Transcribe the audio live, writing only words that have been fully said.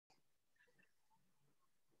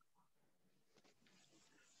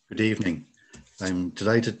Good evening. I'm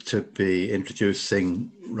delighted to be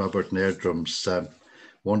introducing Robert Nerdrum's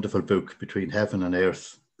wonderful book, Between Heaven and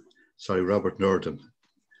Earth. Sorry, Robert Nurden.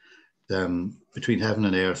 Between Heaven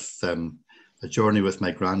and Earth, A Journey with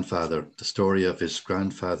My Grandfather, the story of his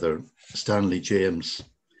grandfather, Stanley James.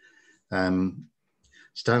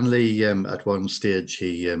 Stanley, at one stage,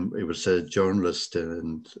 he was a journalist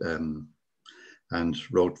and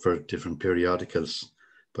wrote for different periodicals.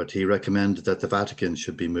 But he recommended that the Vatican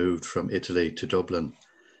should be moved from Italy to Dublin.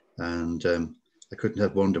 And I couldn't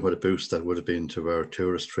have wondered what a boost that would have been to our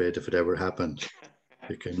tourist trade if it ever happened.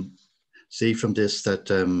 You can see from this that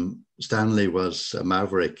Stanley was a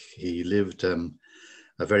maverick. He lived a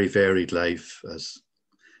very varied life, as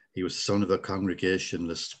he was the son of a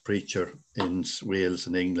Congregationalist preacher in Wales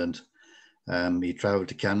and England. He travelled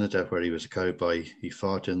to Canada, where he was a cowboy. He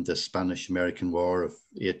fought in the Spanish-American War of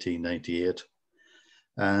 1898.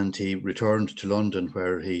 And he returned to London,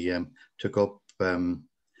 where he took up the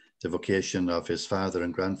vocation of his father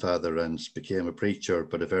and grandfather and became a preacher,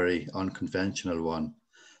 but a very unconventional one.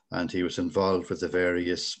 And he was involved with the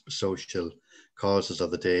various social causes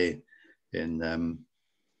of the day in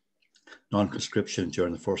non-conscription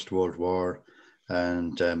during the First World War,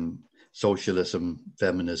 and socialism,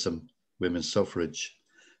 feminism, women's suffrage.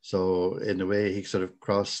 So in a way, he sort of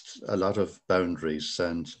crossed a lot of boundaries,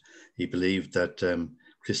 and he believed that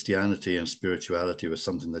Christianity and spirituality was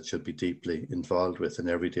something that should be deeply involved with in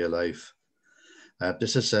everyday life.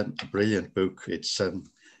 This is a brilliant book. It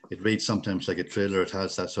reads sometimes like a thriller. It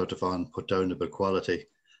has that sort of unput-downable quality.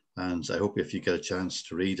 And I hope if you get a chance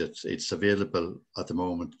to read it, it's available at the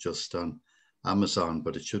moment just on Amazon,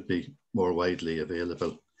 but it should be more widely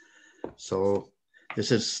available. So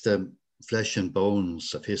this is the flesh and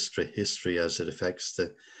bones of history as it affects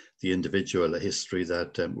the individual, a history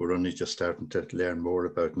that we're only just starting to learn more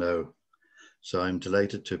about now. So I'm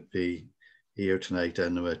delighted to be here tonight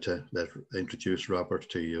anyway to introduce Robert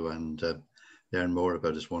to you and learn more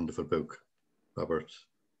about his wonderful book. Robert.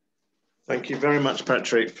 Thank you very much,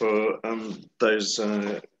 Patrick, for those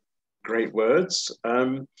great words.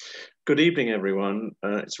 Good evening, everyone.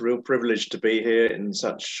 It's a real privilege to be here in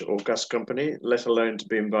such august company, let alone to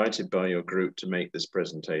be invited by your group to make this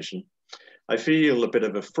presentation. I feel a bit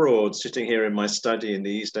of a fraud sitting here in my study in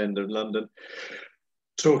the East End of London,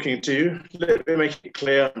 talking to you. Let me make it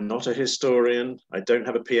clear, I'm not a historian, I don't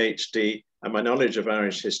have a PhD, and my knowledge of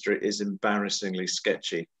Irish history is embarrassingly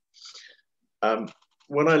sketchy.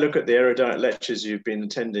 When I look at the erudite lectures you've been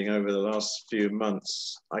attending over the last few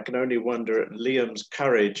months, I can only wonder at Liam's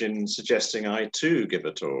courage in suggesting I too give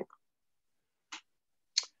a talk.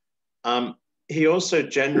 He also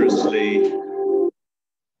generously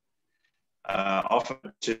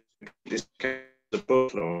offered to this the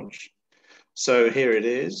book launch. So here it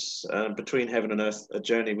is, Between Heaven and Earth, A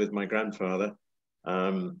Journey with My Grandfather.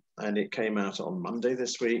 And it came out on Monday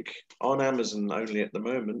this week, on Amazon only at the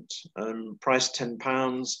moment, priced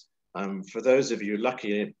 £10. For those of you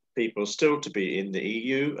lucky people still to be in the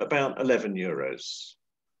EU, about 11 euros.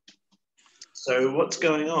 So what's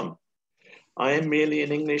going on? I am merely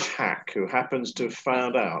an English hack who happens to have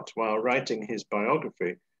found out while writing his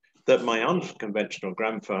biography that my unconventional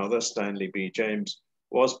grandfather, Stanley B. James,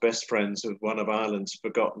 was best friends with one of Ireland's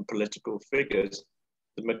forgotten political figures,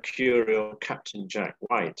 the mercurial Captain Jack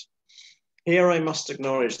White. Here I must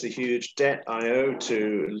acknowledge the huge debt I owe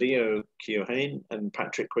to Leo Keohane and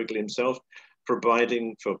Patrick Quigley himself for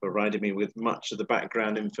providing me with much of the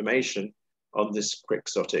background information on this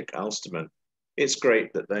quixotic Ulsterman. It's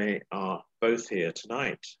great that they are both here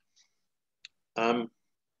tonight.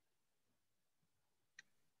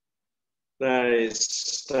 There is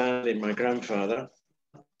Stanley, my grandfather.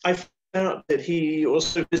 I found out that he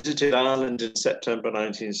also visited Ireland in September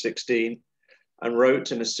 1916 and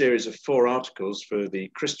wrote in a series of 4 articles for the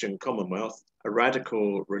Christian Commonwealth, a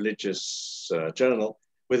radical religious journal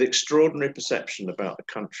with extraordinary perception about the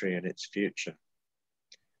country and its future.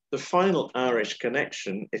 The final Irish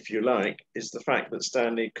connection, if you like, is the fact that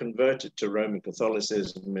Stanley converted to Roman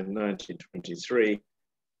Catholicism in 1923,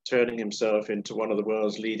 turning himself into one of the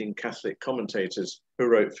world's leading Catholic commentators who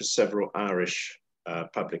wrote for several Irish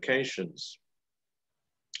publications.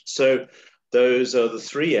 So those are the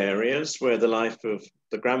 3 areas where the life of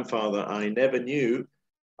the grandfather I never knew,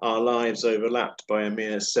 our lives overlapped by a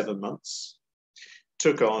mere 7 months,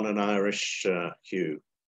 took on an Irish hue.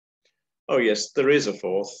 Oh yes, there is a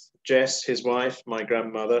 4th. Jess, his wife, my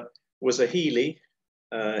grandmother, was a Healy,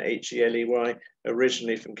 H-E-L-E-Y,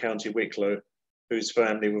 originally from County Wicklow, whose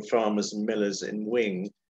family were farmers and millers in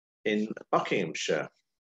Wing in Buckinghamshire.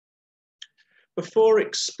 Before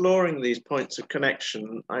exploring these points of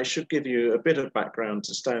connection, I should give you a bit of background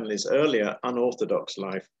to Stanley's earlier unorthodox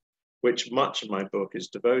life, which much of my book is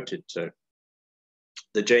devoted to.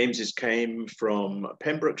 The Jameses came from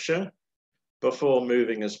Pembrokeshire before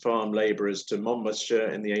moving as farm labourers to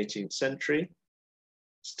Monmouthshire in the 18th century.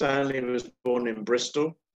 Stanley was born in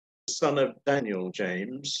Bristol, son of Daniel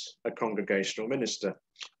James, a Congregational minister.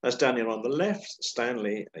 That's Daniel on the left,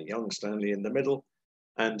 Stanley, a young Stanley in the middle,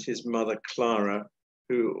 and his mother Clara,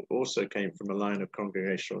 who also came from a line of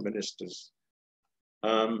Congregational ministers.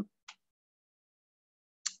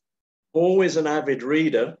 Always an avid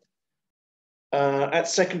reader. At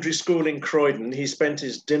secondary school in Croydon, he spent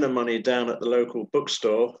his dinner money down at the local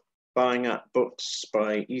bookstore, buying up books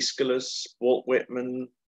by Aeschylus, Walt Whitman,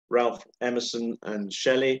 Ralph Emerson, and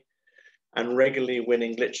Shelley, and regularly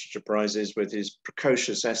winning literature prizes with his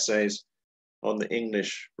precocious essays on the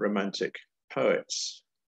English Romantic poets.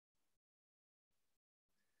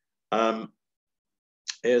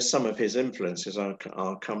 Here's some of his influences.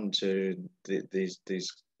 I'll come to these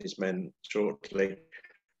men shortly.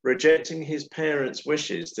 Rejecting his parents'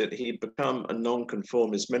 wishes that he become a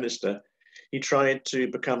nonconformist minister, he tried to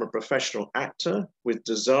become a professional actor with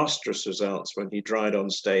disastrous results when he tried on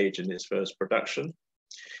stage in his first production.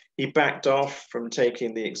 He backed off from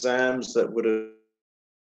taking the exams that would have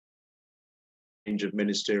range of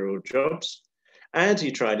ministerial jobs, and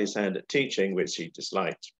he tried his hand at teaching, which he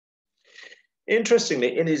disliked.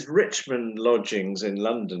 Interestingly, in his Richmond lodgings in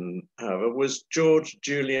London, however, was George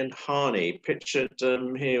Julian Harney, pictured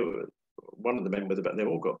here, one of the men with the, they've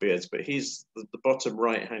all got beards, but he's the bottom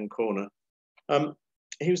right-hand corner.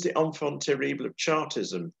 He was the enfant terrible of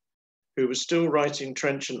Chartism, who was still writing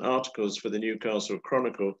trenchant articles for the Newcastle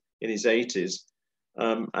Chronicle in his 80s,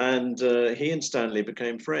 and he and Stanley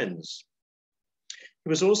became friends. He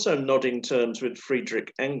was also nodding terms with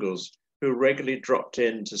Friedrich Engels, who regularly dropped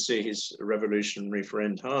in to see his revolutionary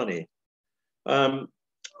friend Harney.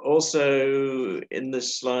 Also in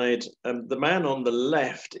this slide, the man on the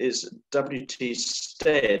left is W.T.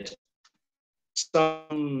 Stead.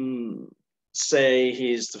 Some say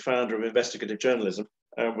he's the founder of investigative journalism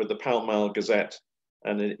with the Pall Mall Gazette,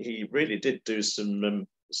 and he really did do some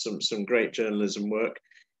great journalism work.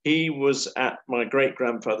 He was at my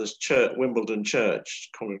great-grandfather's church, Wimbledon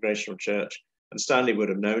Church, Congregational Church, and Stanley would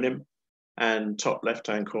have known him. And top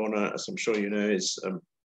left-hand corner, as I'm sure you know, is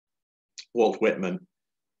Walt Whitman,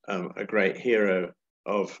 a great hero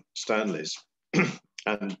of Stanley's.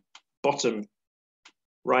 And bottom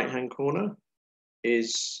right-hand corner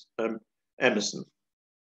is Emerson.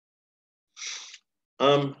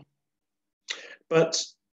 But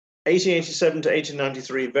 1887 to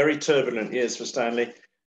 1893, very turbulent years for Stanley,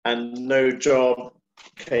 and no job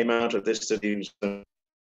came out of this that he was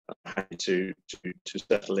happy to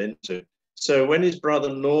settle into. So when his brother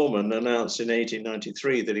Norman announced in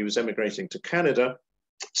 1893 that he was emigrating to Canada,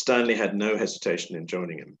 Stanley had no hesitation in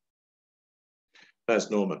joining him. That's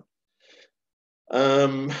Norman.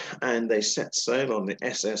 And they set sail on the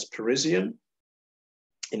SS Parisian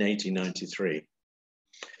in 1893.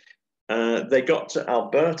 They got to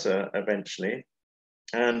Alberta eventually,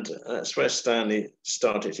 and that's where Stanley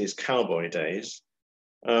started his cowboy days.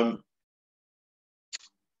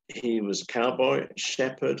 He was a cowboy,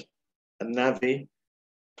 shepherd, a navvy,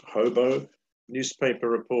 hobo, newspaper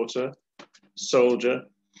reporter, soldier,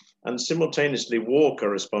 and simultaneously war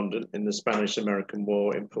correspondent in the Spanish-American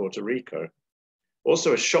War in Puerto Rico.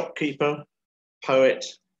 Also a shopkeeper, poet,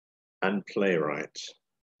 and playwright.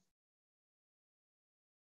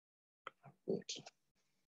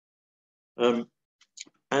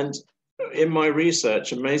 And in my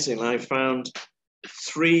research, amazingly, I found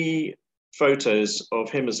 3 photos of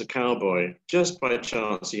him as a cowboy. Just by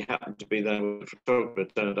chance, he happened to be there with a photographer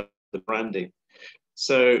turned up the branding.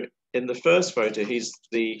 So in the first photo, he's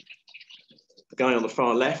the guy on the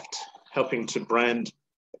far left helping to brand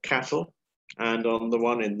cattle, and on the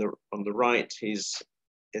one on the right, he's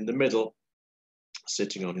in the middle,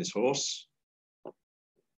 sitting on his horse.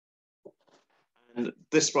 And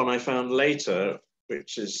this one I found later,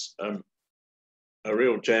 which is a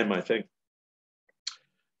real gem, I think.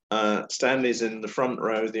 Stanley's in the front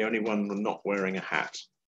row, the only one not wearing a hat.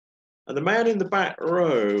 And the man in the back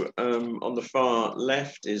row on the far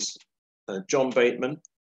left is John Bateman.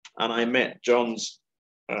 And I met John's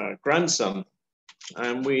grandson.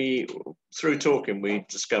 And we, through talking, we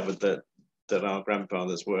discovered that our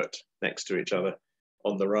grandfathers worked next to each other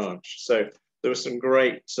on the ranch. So there were some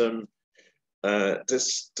great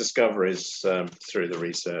discoveries through the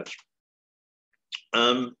research.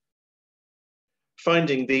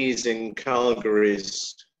 Finding these in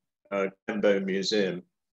Calgary's Glenbow Museum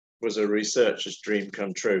was a researcher's dream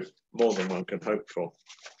come true, more than one can hope for.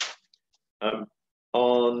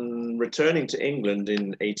 On returning to England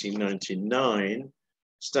in 1899,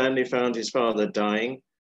 Stanley found his father dying,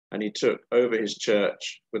 and he took over his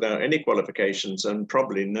church without any qualifications and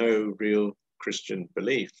probably no real Christian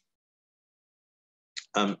belief.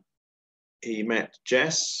 He met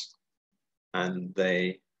Jess, and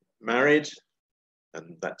they married,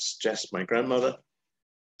 and that's Jess, my grandmother.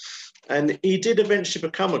 And he did eventually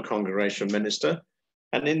become a congregational minister.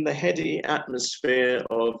 And in the heady atmosphere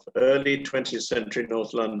of early 20th century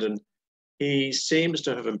North London, he seems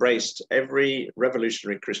to have embraced every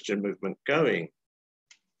revolutionary Christian movement going.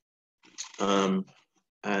 And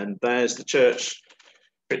there's the church,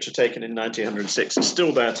 picture taken in 1906. It's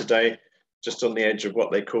still there today, just on the edge of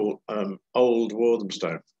what they call Old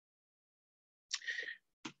Walthamstow.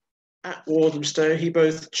 At Walthamstow, he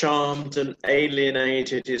both charmed and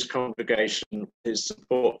alienated his congregation, his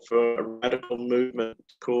support for a radical movement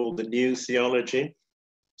called the New Theology,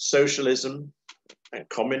 socialism, and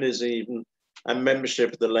communism even, and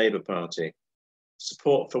membership of the Labour Party,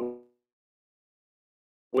 support for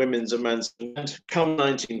women's emancipation. Come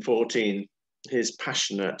 1914, his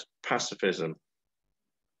passionate pacifism.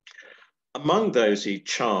 Among those he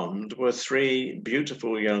charmed were three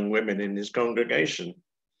beautiful young women in his congregation.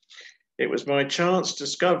 It was my chance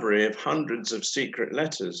discovery of hundreds of secret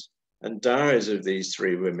letters and diaries of these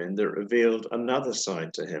three women that revealed another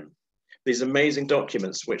side to him. These amazing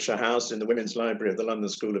documents, which are housed in the Women's Library of the London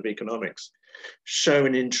School of Economics, show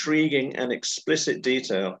in intriguing and explicit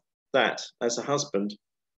detail that, as a husband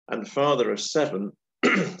and father of 7,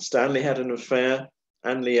 Stanley had an affair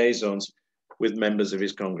and liaisons with members of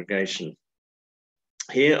his congregation.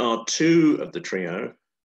 Here are 2 of the trio.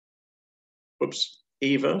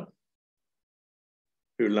 Eva,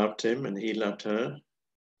 who loved him and he loved her,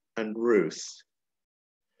 and Ruth.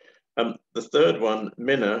 The third one,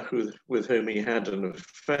 Minna, with whom he had an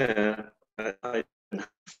affair, I didn't have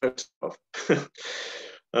photos of.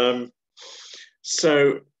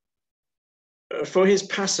 So for his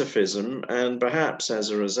pacifism, and perhaps as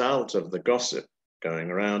a result of the gossip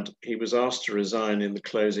going around, he was asked to resign in the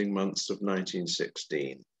closing months of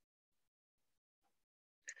 1916.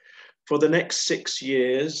 For the next 6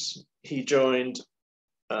 years, he joined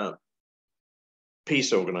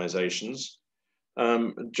peace organizations,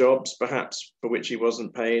 jobs perhaps for which he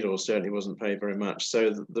wasn't paid, or certainly wasn't paid very much.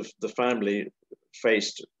 So the family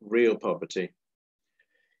faced real poverty.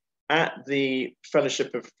 At the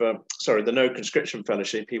fellowship of, the No Conscription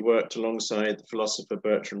Fellowship, he worked alongside the philosopher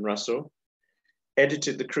Bertrand Russell,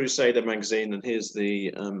 edited the Crusader magazine, and here's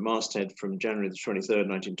the masthead from January the 23rd,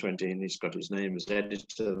 1920, and he's got his name as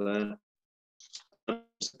editor there.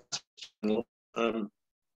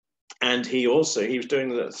 And he was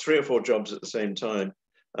doing 3 or 4 jobs at the same time.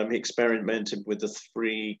 He experimented with the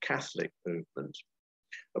Free Catholic movement.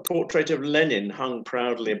 A portrait of Lenin hung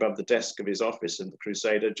proudly above the desk of his office in the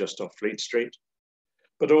Crusader, just off Fleet Street.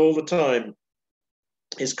 But all the time,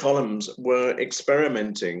 his columns were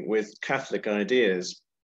experimenting with Catholic ideas,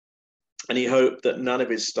 and he hoped that none of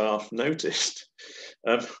his staff noticed.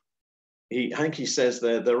 I think he says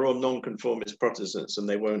they're all nonconformist Protestants and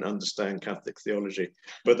they won't understand Catholic theology,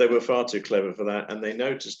 but they were far too clever for that, and they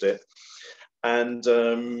noticed it. And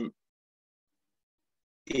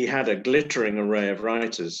he had a glittering array of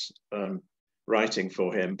writers writing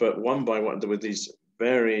for him, but one by one, there were these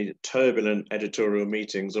very turbulent editorial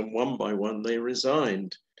meetings, and one by one they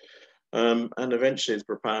resigned. And eventually the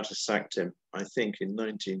proprietor sacked him, I think in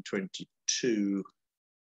 1922.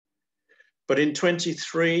 But in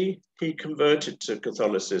 23, he converted to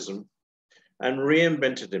Catholicism and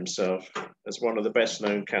reinvented himself as one of the best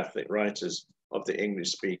known Catholic writers of the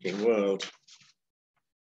English-speaking world.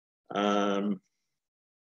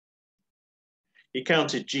 He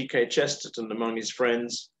counted G.K. Chesterton among his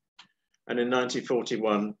friends, and in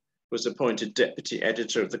 1941 was appointed deputy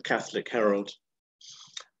editor of the Catholic Herald.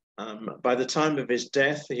 By the time of his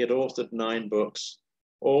death, he had authored 9 books,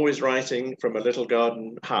 always writing from a little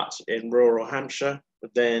garden hut in rural Hampshire,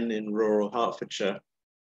 then in rural Hertfordshire.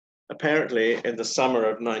 Apparently, in the summer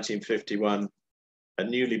of 1951, a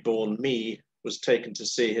newly born me was taken to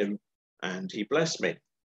see him, and he blessed me.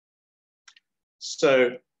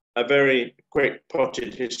 So, a very quick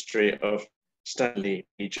potted history of Stanley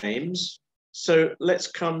James. So let's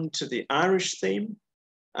come to the Irish theme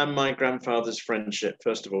and my grandfather's friendship,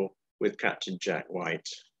 first of all, with Captain Jack White.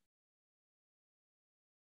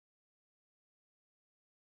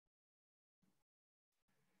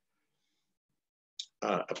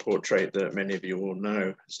 A portrait that many of you all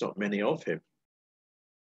know. It's not many of him.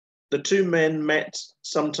 The two men met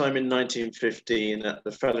sometime in 1915 at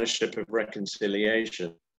the Fellowship of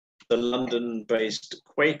Reconciliation, the London-based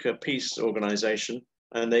Quaker peace organisation,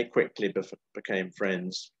 and they quickly became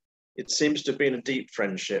friends. It seems to have been a deep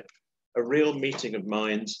friendship, a real meeting of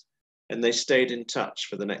minds, and they stayed in touch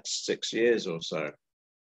for the next 6 years or so.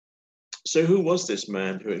 So who was this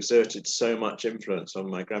man who exerted so much influence on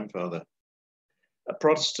my grandfather? A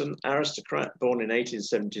Protestant aristocrat born in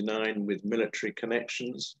 1879 with military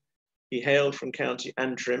connections. He hailed from County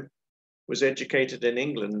Antrim, was educated in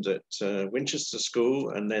England at Winchester School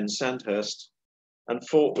and then Sandhurst, and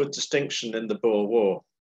fought with distinction in the Boer War.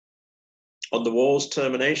 On the war's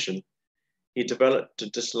termination, he developed a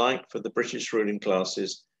dislike for the British ruling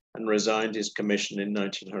classes and resigned his commission in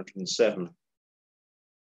 1907.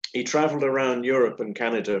 He traveled around Europe and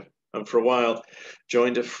Canada, and for a while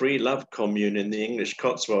joined a free love commune in the English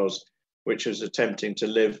Cotswolds, which was attempting to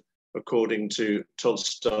live according to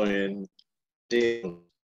Tolstoyan ideals.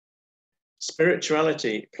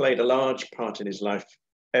 Spirituality played a large part in his life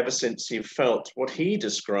ever since he felt what he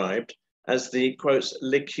described as the, quotes,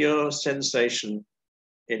 liqueur sensation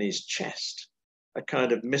in his chest, a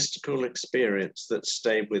kind of mystical experience that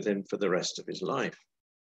stayed with him for the rest of his life.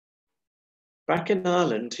 Back in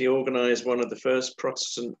Ireland, he organised one of the first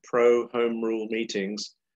Protestant pro-Home Rule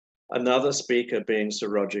meetings, another speaker being Sir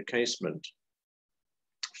Roger Casement.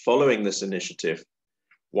 Following this initiative,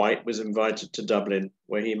 White was invited to Dublin,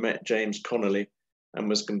 where he met James Connolly and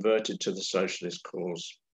was converted to the socialist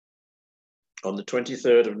cause. On the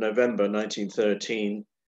 23rd of November 1913,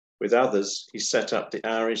 with others, he set up the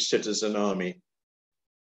Irish Citizen Army,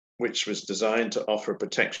 which was designed to offer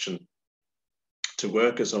protection to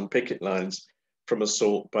workers on picket lines from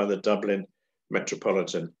assault by the Dublin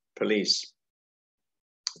Metropolitan Police.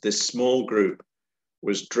 This small group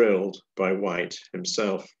was drilled by White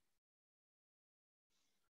himself.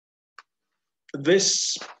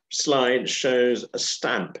 This slide shows a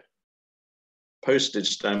stamp, postage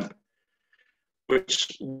stamp,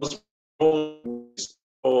 which was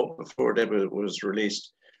before it ever was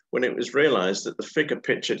released, when it was realized that the figure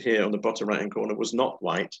pictured here on the bottom right-hand corner was not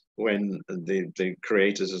White when the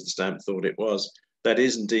creators of the stamp thought it was. That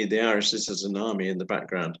is indeed the Irish Citizen Army in the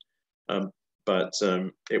background, but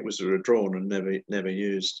it was withdrawn and never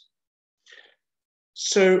used.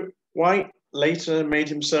 So White later made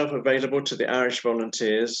himself available to the Irish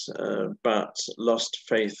volunteers, but lost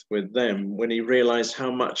faith with them when he realized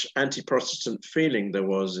how much anti-Protestant feeling there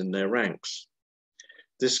was in their ranks.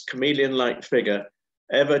 This chameleon-like figure,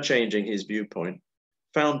 ever changing his viewpoint,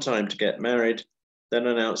 found time to get married, then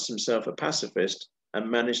announced himself a pacifist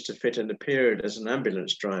and managed to fit in a period as an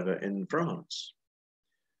ambulance driver in France.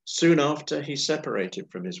 Soon after, he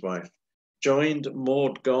separated from his wife, joined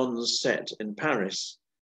Maud Gonne's set in Paris,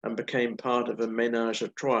 and became part of a ménage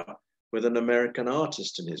à trois with an American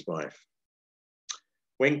artist and his wife.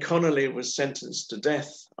 When Connolly was sentenced to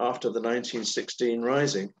death after the 1916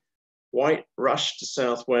 Rising, White rushed to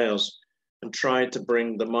South Wales and tried to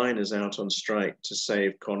bring the miners out on strike to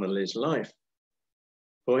save Connolly's life.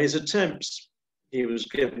 For his attempts, he was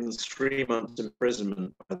given 3 months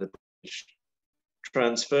imprisonment by the British.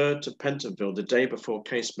 Transferred to Pentonville the day before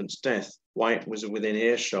Casement's death, White was within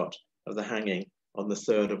earshot of the hanging on the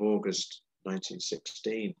 3rd of August,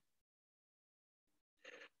 1916.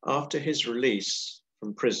 After his release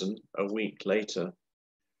from prison a week later,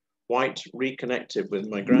 White reconnected with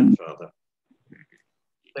my grandfather.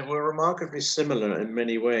 They were remarkably similar in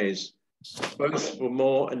many ways. Both were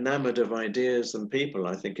more enamored of ideas than people,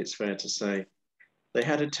 I think it's fair to say. They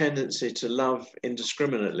had a tendency to love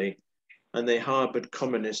indiscriminately, and they harbored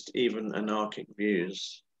communist, even anarchic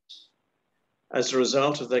views. As a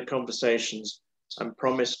result of their conversations and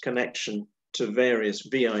promised connection to various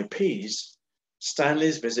VIPs,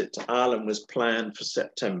 Stanley's visit to Ireland was planned for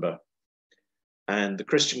September, and the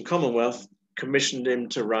Christian Commonwealth commissioned him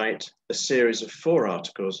to write a series of 4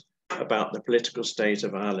 articles about the political state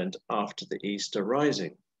of Ireland after the Easter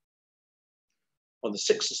Rising. On the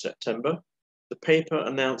 6th of September, the paper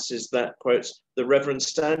announces that, quotes, the Reverend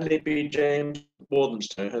Stanley B. James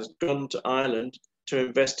Walthamstow has gone to Ireland to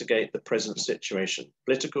investigate the present situation,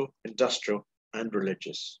 political, industrial, and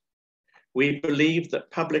religious. We believe that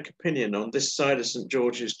public opinion on this side of St.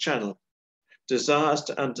 George's Channel desires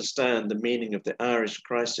to understand the meaning of the Irish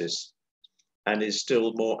crisis and is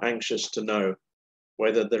still more anxious to know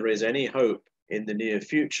whether there is any hope in the near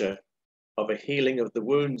future of a healing of the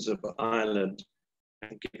wounds of Ireland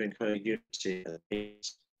and giving her unity and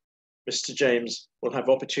peace. Mr. James will have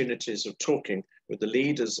opportunities of talking with the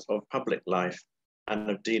leaders of public life and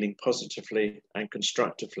of dealing positively and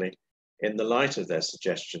constructively in the light of their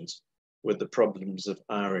suggestions with the problems of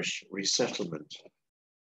Irish resettlement.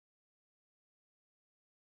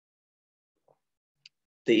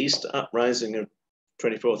 The Easter uprising of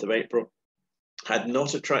 24th of April had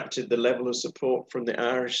not attracted the level of support from the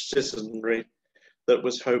Irish citizenry that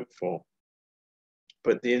was hoped for.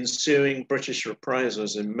 But the ensuing British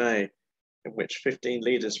reprisals in May, in which 15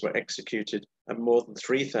 leaders were executed and more than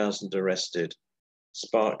 3,000 arrested,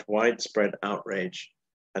 sparked widespread outrage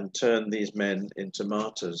and turned these men into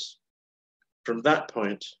martyrs. From that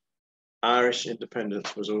point, Irish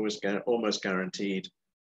independence was almost guaranteed.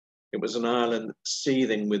 It was an Ireland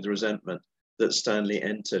seething with resentment that Stanley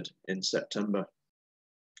entered in September.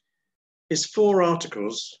 His 4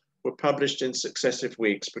 articles were published in successive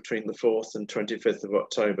weeks between the 4th and 25th of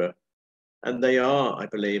October, and they are, I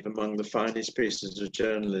believe, among the finest pieces of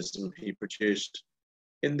journalism he produced.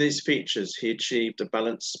 In these features, he achieved a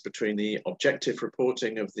balance between the objective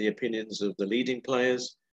reporting of the opinions of the leading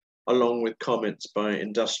players, along with comments by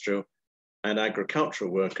industrial and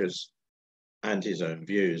agricultural workers, and his own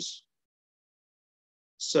views.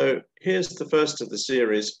 So here's the first of the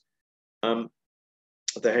series.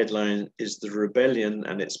 The headline is "The Rebellion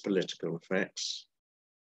and Its Political Effects."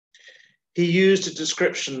 He used a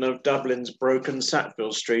description of Dublin's broken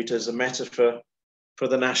Sackville Street as a metaphor for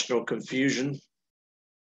the national confusion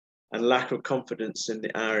and lack of confidence in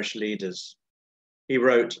the Irish leaders. He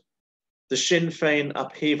wrote, "The Sinn Féin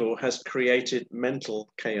upheaval has created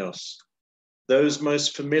mental chaos. Those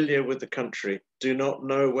most familiar with the country do not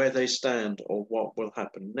know where they stand or what will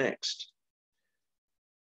happen next."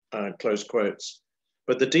 Close quotes.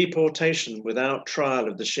 But the deportation without trial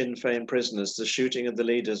of the Sinn Féin prisoners, the shooting of the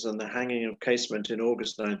leaders, and the hanging of Casement in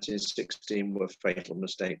August 1916 were fatal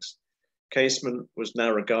mistakes. Casement was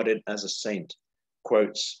now regarded as a saint.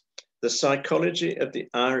 Quotes, "The psychology of the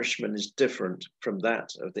Irishman is different from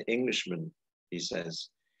that of the Englishman," he says.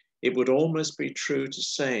 "It would almost be true to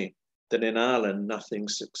say that in Ireland nothing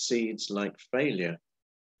succeeds like failure.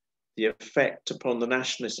 The effect upon the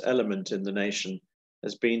nationalist element in the nation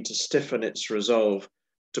has been to stiffen its resolve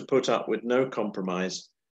to put up with no compromise,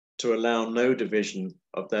 to allow no division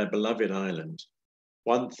of their beloved island.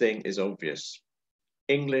 One thing is obvious.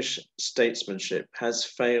 English statesmanship has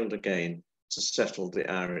failed again to settle the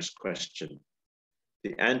Irish question.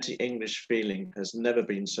 The anti-English feeling has never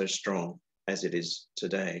been so strong as it is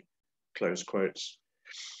today." Close quotes.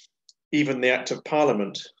 Even the Act of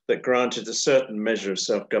Parliament that granted a certain measure of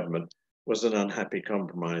self-government was an unhappy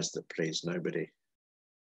compromise that pleased nobody.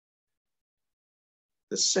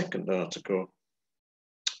 The second article,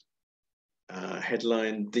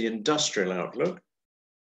 headlined "The Industrial Outlook,"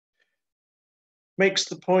 makes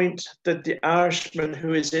the point that the Irishman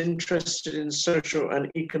who is interested in social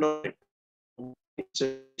and economic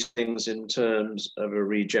things in terms of a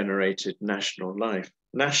regenerated national life.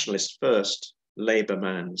 Nationalist first, Labour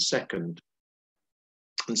man second.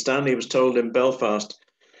 And Stanley was told in Belfast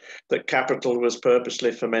that capital was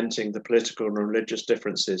purposely fomenting the political and religious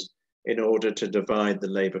differences in order to divide the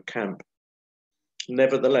Labour camp.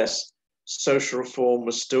 Nevertheless, social reform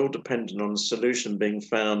was still dependent on a solution being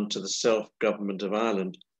found to the self-government of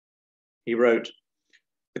Ireland. He wrote,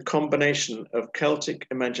 "The combination of Celtic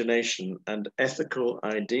imagination and ethical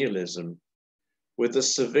idealism with a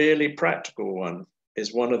severely practical one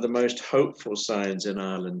is one of the most hopeful signs in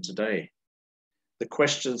Ireland today. The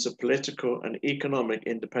questions of political and economic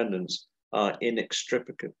independence are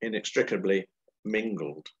inextricably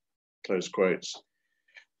mingled." Close quotes.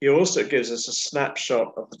 He also gives us a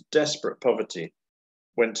snapshot of the desperate poverty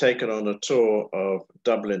when taken on a tour of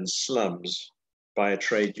Dublin's slums by a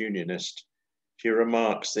trade unionist. He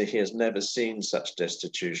remarks that he has never seen such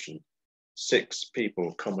destitution. 6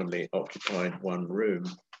 people commonly occupied one room.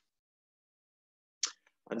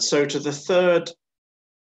 And so to the third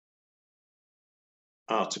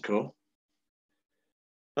article,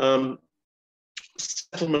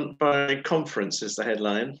 "Settlement by Conference" is the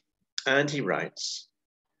headline, and he writes,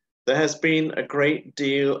 "There has been a great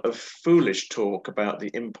deal of foolish talk about the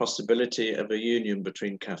impossibility of a union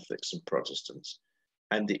between Catholics and Protestants,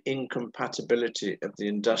 and the incompatibility of the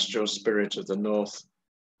industrial spirit of the North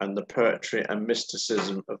and the poetry and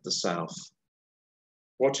mysticism of the South.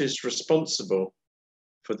 What is responsible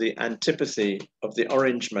for the antipathy of the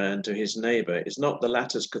Orange man to his neighbour is not the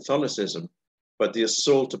latter's Catholicism, but the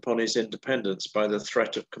assault upon his independence by the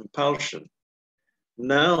threat of compulsion.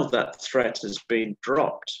 Now that threat has been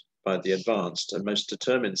dropped by the advanced and most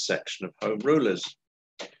determined section of Home Rulers.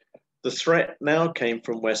 The threat now came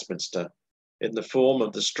from Westminster in the form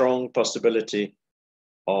of the strong possibility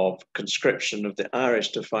of conscription of the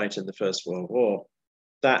Irish to fight in the First World War.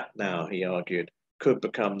 That now, he argued, could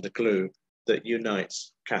become the glue that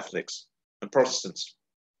unites Catholics and Protestants.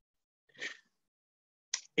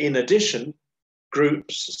 In addition,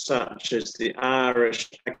 groups such as the Irish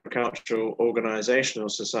Agricultural Organisational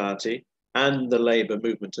Society and the Labour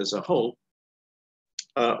movement as a whole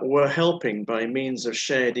were helping by means of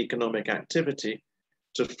shared economic activity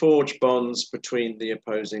to forge bonds between the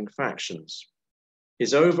opposing factions.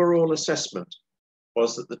 His overall assessment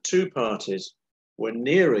was that the two parties were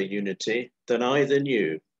nearer unity than either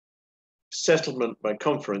knew. Settlement by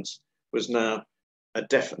conference was now a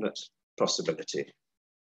definite possibility.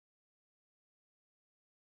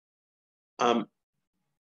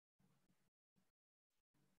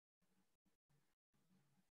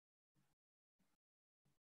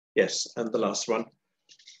 Yes, and the last one,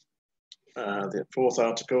 the fourth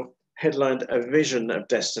article, headlined "A Vision of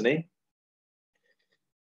Destiny."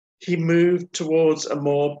 He moved towards a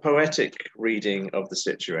more poetic reading of the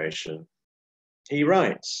situation. He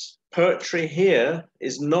writes, "Poetry here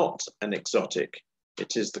is not an exotic.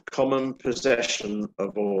 It is the common possession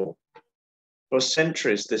of all. For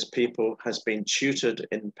centuries, this people has been tutored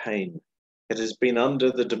in pain. It has been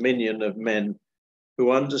under the dominion of men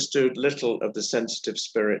who understood little of the sensitive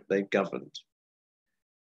spirit they governed.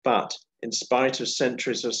 But in spite of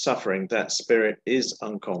centuries of suffering, that spirit is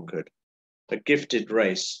unconquered, a gifted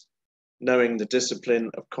race, knowing the discipline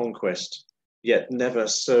of conquest, yet never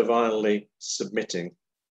servilely submitting,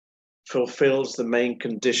 fulfills the main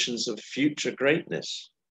conditions of future greatness.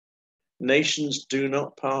 Nations do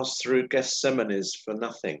not pass through Gethsemanes for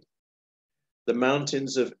nothing. The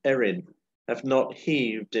mountains of Erin have not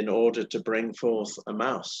heaved in order to bring forth a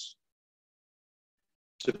mouse.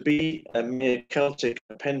 To be a mere Celtic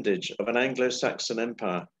appendage of an Anglo-Saxon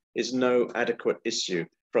empire is no adequate issue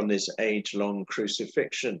from this age-long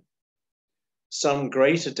crucifixion. Some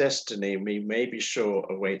greater destiny, we may be sure,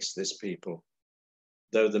 awaits this people,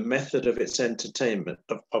 though the method of its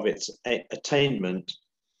attainment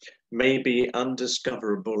may be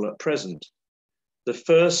undiscoverable at present. The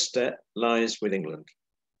first step lies with England.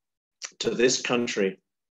 To this country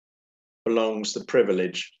belongs the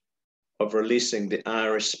privilege of releasing the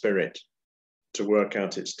Irish spirit to work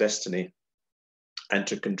out its destiny and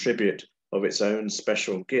to contribute of its own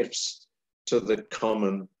special gifts to the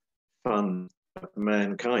common fun of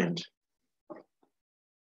mankind."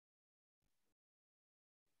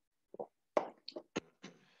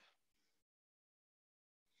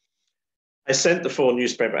 I sent the 4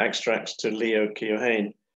 newspaper extracts to Leo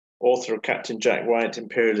Keohane, author of Captain Jack White,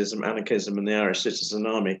 Imperialism, Anarchism, and the Irish Citizen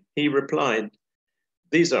Army. He replied,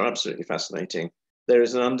 "These are absolutely fascinating. There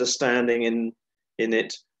is an understanding in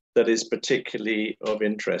it that is particularly of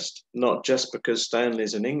interest, not just because Stanley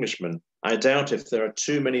is an Englishman. I doubt if there are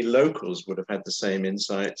too many locals would have had the same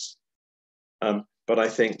insights, but I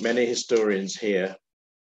think many historians here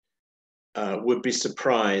would be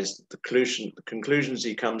surprised the conclusions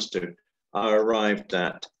he comes to are arrived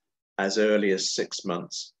at as early as 6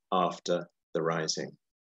 months after the Rising."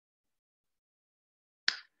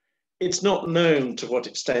 It's not known to what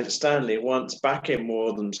extent Stanley, once back in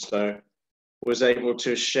Walthamstow, was able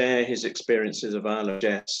to share his experiences of Ireland with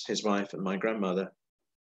Jess, his wife, and my grandmother.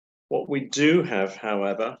 What we do have,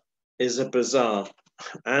 however, is a bizarre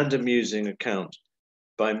and amusing account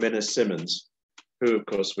by Minna Simmons, who, of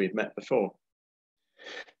course, we've met before.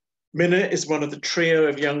 Minna is one of the trio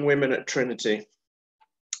of young women at Trinity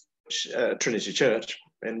Church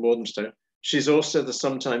in Walthamstow. She's also the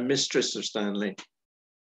sometime mistress of Stanley.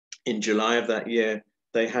 In July of that year,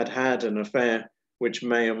 they had had an affair which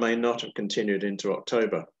may or may not have continued into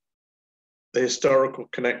October. The historical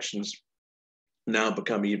connections now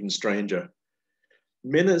become even stranger.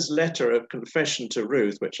 Minna's letter of confession to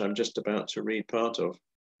Ruth, which I'm just about to read part of,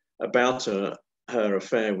 about her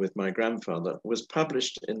affair with my grandfather, was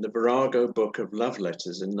published in the Virago Book of Love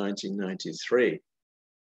Letters in 1993,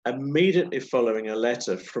 immediately following a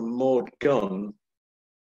letter from Maud Gonne,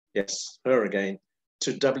 yes, her again,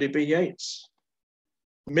 to W.B. Yeats.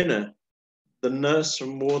 Minna, the nurse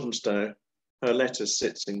from Walthamstow, her letter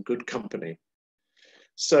sits in good company.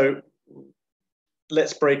 So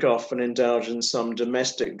let's break off and indulge in some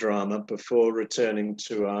domestic drama before returning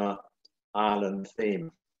to our Ireland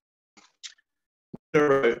theme. Minna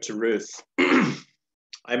wrote to Ruth,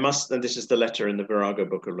 "I must," and this is the letter in the Virago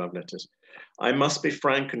Book of Love Letters, "I must be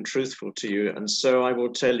frank and truthful to you, and so I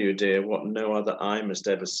will tell you, dear, what no other eye must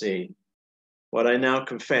ever see. What I now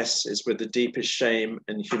confess is with the deepest shame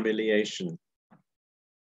and humiliation.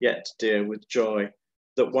 Yet, dear, with joy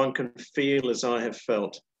that one can feel as I have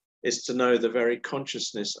felt, is to know the very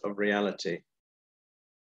consciousness of reality.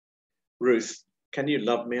 Ruth, can you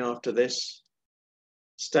love me after this?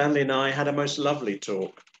 Stanley and I had a most lovely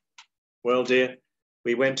talk. Well, dear,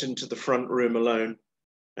 We went into the front room alone,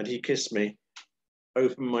 and he kissed me,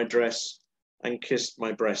 opened my dress, and kissed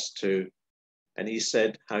my breast too. And he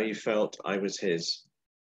said how he felt I was his.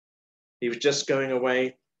 He was just going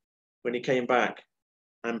away when he came back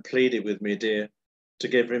and pleaded with me, dear, to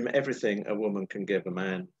give him everything a woman can give a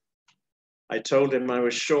man. I told him I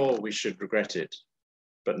was sure we should regret it,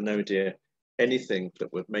 but no, dear, anything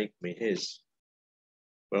that would make me his.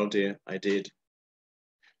 Well, dear, I did.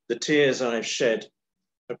 The tears I've shed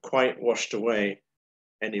have quite washed away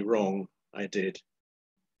any wrong I did.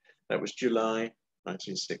 That was July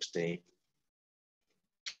 1916.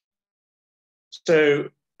 So,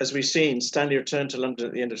 as we've seen, Stanley returned to London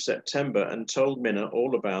at the end of September and told Minna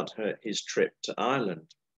all about his trip to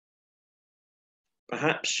Ireland.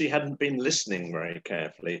 Perhaps she hadn't been listening very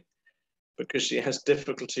carefully because she has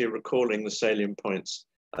difficulty recalling the salient points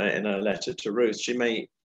in her letter to Ruth.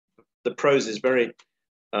 The prose is very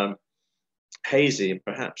hazy, and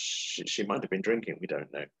perhaps she might have been drinking, we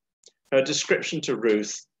don't know. Her description to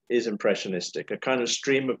Ruth is impressionistic, a kind of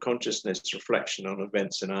stream of consciousness reflection on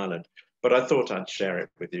events in Ireland, but I thought I'd share it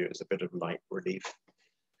with you as a bit of light relief.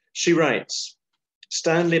 She writes,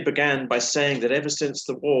 Stanley began by saying that ever since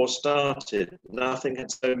the war started, nothing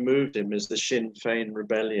had so moved him as the Sinn Féin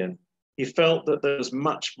rebellion. He felt that there was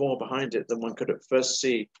much more behind it than one could at first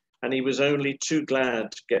see, and he was only too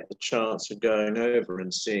glad to get the chance of going over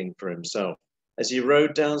and seeing for himself. As he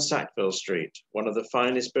rode down Sackville Street, one of the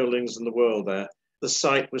finest buildings in the world there, the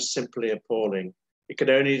sight was simply appalling. It could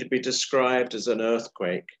only be described as an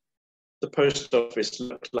earthquake. The post office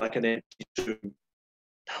looked like an empty tomb.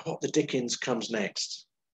 What the dickens comes next?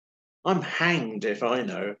 I'm hanged if I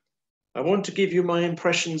know. I want to give you my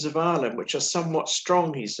impressions of Ireland, which are somewhat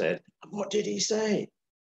strong, he said. And what did he say?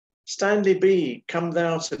 Stanley B, come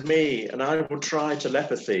thou to me, and I will try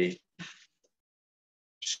telepathy.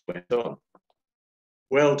 She went on.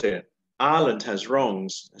 Well, dear, Ireland has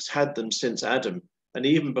wrongs, has had them since Adam, and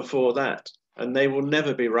even before that, and they will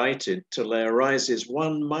never be righted till there arises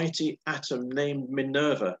one mighty atom named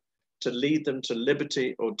Minerva to lead them to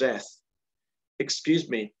liberty or death. Excuse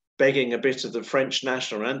me, begging a bit of the French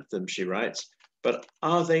national anthem, she writes, but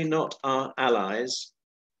are they not our allies?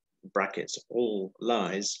 Brackets, all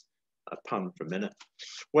lies, a pun for a minute.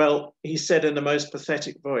 Well, he said in the most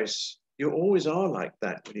pathetic voice, you always are like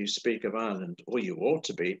that when you speak of Ireland, or you ought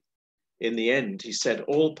to be. In the end, he said,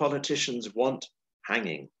 all politicians want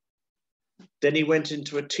hanging. Then he went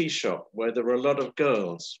into a tea shop where there were a lot of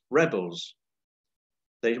girls, rebels.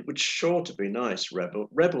 They were sure to be nice,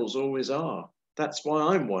 rebels always are. That's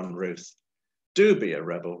why I'm one, Ruth. Do be a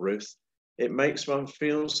rebel, Ruth. It makes one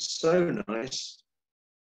feel so nice.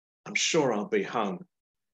 I'm sure I'll be hung.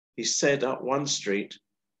 He said up one street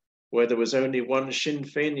where there was only one Sinn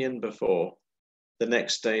Féinian before. The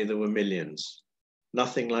next day there were millions.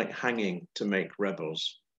 Nothing like hanging to make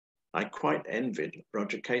rebels. I quite envied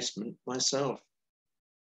Roger Casement myself.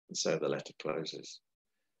 And so the letter closes.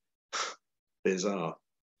 Bizarre.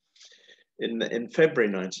 In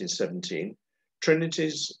February 1917,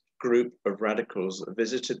 Trinity's group of radicals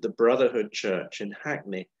visited the Brotherhood Church in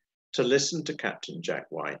Hackney to listen to Captain Jack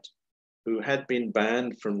White, who had been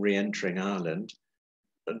banned from re-entering Ireland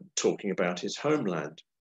and talking about his homeland.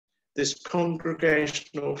 This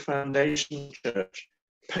Congregational Foundation Church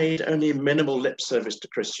paid only minimal lip service to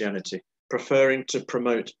Christianity, preferring to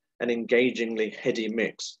promote an engagingly heady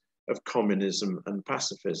mix of communism and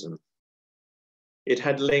pacifism. It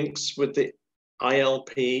had links with the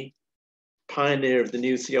ILP, pioneer of the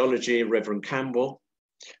new theology, Reverend Campbell,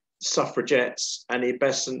 suffragettes, Annie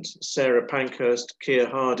Besant, Sarah Pankhurst, Keir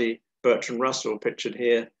Hardie, Bertrand Russell, pictured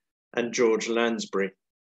here, and George Lansbury,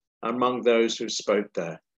 among those who spoke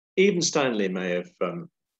there. Even Stanley may have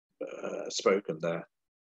spoken there.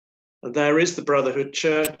 And there is the Brotherhood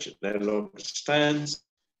Church, it no longer stands.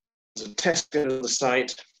 There's a Tesco on the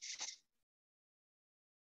site.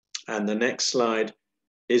 And the next slide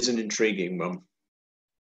is an intriguing one.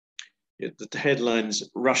 The headline's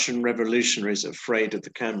Russian revolutionaries afraid of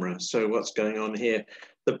the camera. So what's going on here?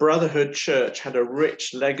 The Brotherhood Church had a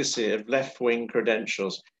rich legacy of left-wing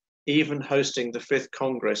credentials, even hosting the 5th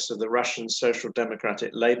Congress of the Russian Social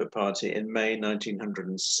Democratic Labour Party in May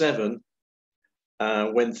 1907,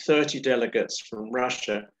 when 30 delegates from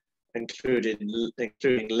Russia, including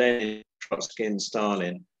Lenin, Trotsky, and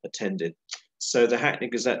Stalin, attended. So the Hackney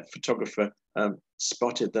Gazette photographer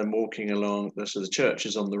spotted them walking along. So the church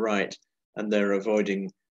is on the right, and they're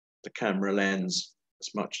avoiding the camera lens as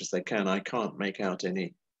much as they can. I can't make out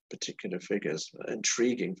any particular figures.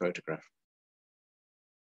 Intriguing photograph.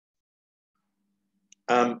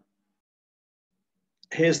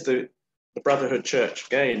 Here's the Brotherhood Church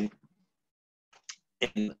again.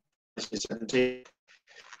 in 1917.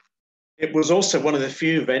 It was also one of the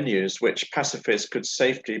few venues which pacifists could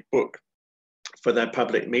safely book for their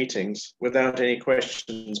public meetings without any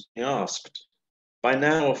questions being asked. By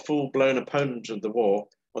now a full-blown opponent of the war,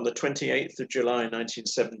 on the 28th of July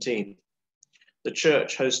 1917, the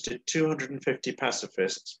church hosted 250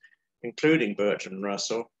 pacifists, including Bertrand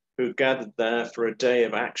Russell, who gathered there for a day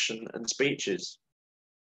of action and speeches.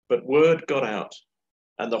 But word got out,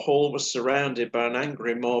 and the hall was surrounded by an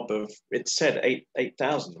angry mob of, it said,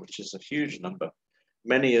 8,000, which is a huge number,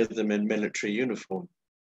 many of them in military uniform.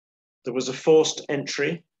 There was a forced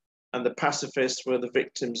entry, and the pacifists were the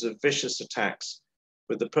victims of vicious attacks,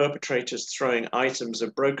 with the perpetrators throwing items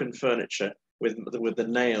of broken furniture with the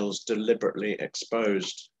nails deliberately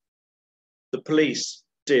exposed. The police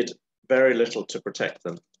did very little to protect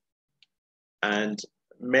them, and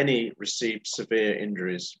many received severe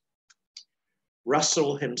injuries.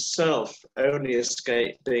 Russell himself only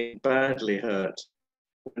escaped being badly hurt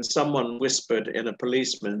when someone whispered in a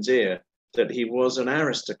policeman's ear that he was an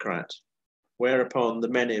aristocrat, whereupon the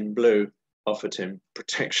men in blue offered him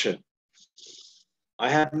protection. I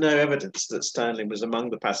have no evidence that Stanley was among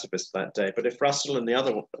the pacifists that day, but if Russell and the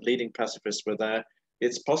other leading pacifists were there,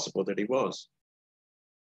 it's possible that he was.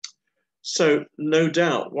 So no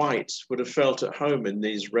doubt White would have felt at home in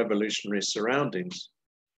these revolutionary surroundings.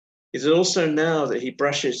 It is also now that he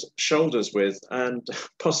brushes shoulders with, and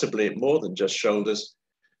possibly more than just shoulders,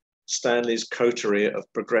 Stanley's coterie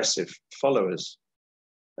of progressive followers.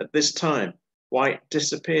 At this time, White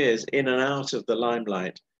disappears in and out of the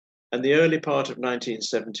limelight, and the early part of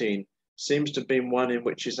 1917 seems to have been one in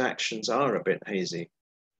which his actions are a bit hazy.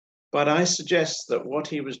 But I suggest that what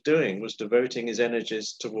he was doing was devoting his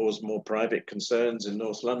energies towards more private concerns in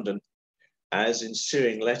North London, as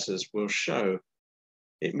ensuing letters will show.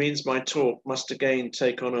 It means my talk must again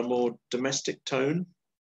take on a more domestic tone.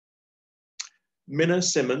 Minna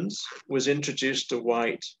Simmons was introduced to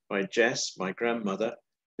White by Jess, my grandmother,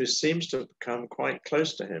 who seems to have become quite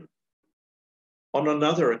close to him. On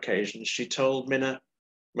another occasion,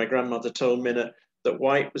 my grandmother told Minna, that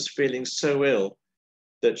White was feeling so ill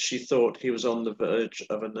that she thought he was on the verge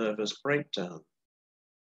of a nervous breakdown.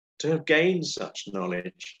 To have gained such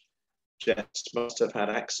knowledge, Jess must have had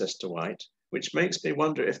access to White, which makes me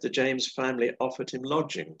wonder if the James family offered him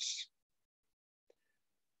lodgings.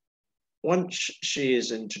 Once she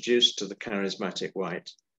is introduced to the charismatic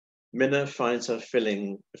White, Minna finds her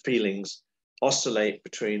feelings oscillate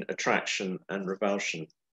between attraction and revulsion.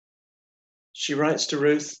 She writes to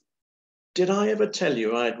Ruth, "Did I ever tell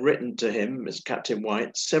you I had written to him as Captain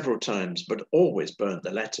White several times, but always burnt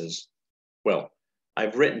the letters? Well,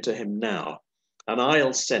 I've written to him now, and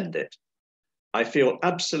I'll send it. I feel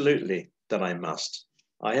absolutely that I must.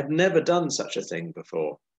 I have never done such a thing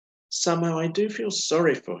before. Somehow I do feel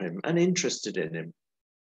sorry for him and interested in him."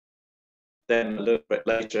 Then a little bit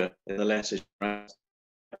later in the letter, she writes,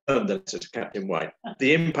 "I burned the letter to Captain White.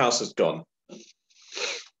 The impulse has gone."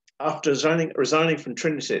 After resigning from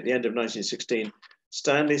Trinity at the end of 1916,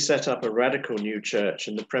 Stanley set up a radical new church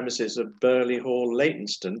in the premises of Burley Hall,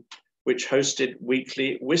 Leytonstone, which hosted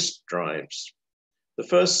weekly whist drives. The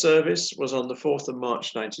first service was on the 4th of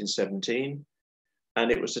March 1917,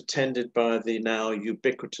 and it was attended by the now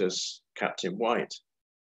ubiquitous Captain White.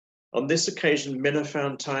 On this occasion, Minna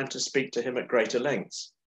found time to speak to him at greater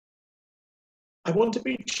lengths. "I want to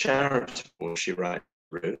be charitable," she writes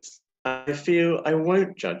Ruth. "I feel I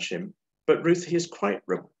won't judge him, but Ruth, he is quite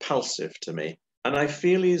repulsive to me, and I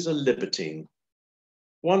feel he is a libertine.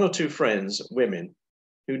 One or two friends, women,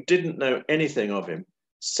 who didn't know anything of him,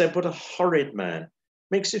 said what a horrid man,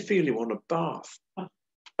 makes you feel you want a bath.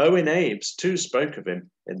 Owen Abes too spoke of him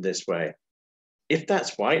in this way. If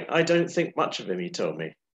that's White, I don't think much of him, he told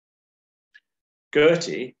me.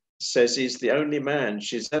 Gertie says he's the only man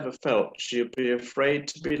she's ever felt she'll be afraid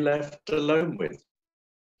to be left alone with.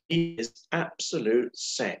 He is absolute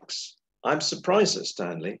sex. I'm surprised at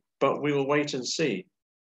Stanley, but we will wait and see.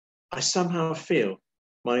 I somehow feel,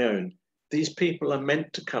 my own, these people are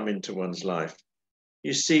meant to come into one's life.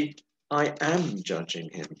 You see, I am judging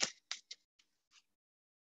him."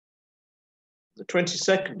 The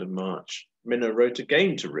 22nd of March, Minna wrote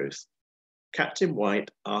again to Ruth. "Captain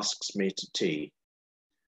White asks me to tea.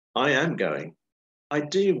 I am going. I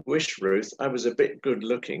do wish, Ruth, I was a bit good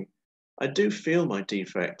looking. I do feel my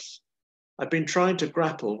defects. I've been trying to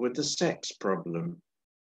grapple with the sex problem.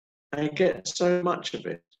 I get so much of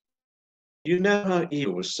it. You know how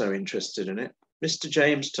Eva was so interested in it. Mr.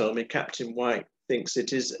 James told me Captain White thinks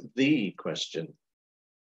it is the question."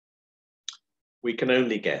 We can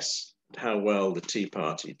only guess how well the tea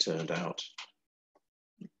party turned out.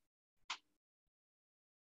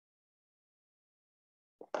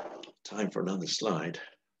 Time for another slide.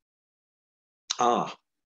 Ah,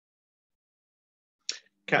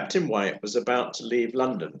 Captain White was about to leave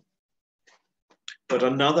London, but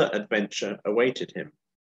another adventure awaited him,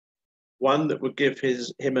 one that would give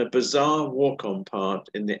him a bizarre walk-on part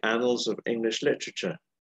in the annals of English literature.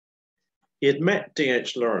 He had met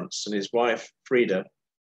D.H. Lawrence and his wife, Frida,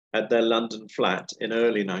 at their London flat in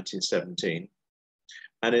early 1917,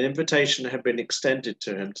 and an invitation had been extended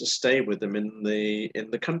to him to stay with them in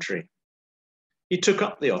the country. He took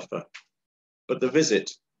up the offer, but the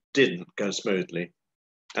visit didn't go smoothly,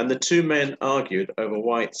 and the two men argued over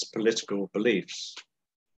White's political beliefs.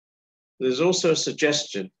 There's also a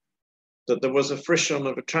suggestion that there was a frisson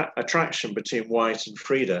of attraction between White and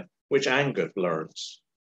Frida, which angered Lawrence.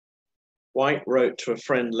 White wrote to a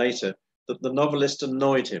friend later that the novelist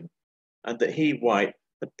annoyed him and that he, White,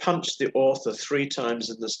 had punched the author 3 times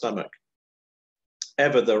in the stomach.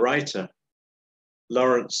 Ever the writer,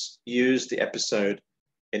 Lawrence used the episode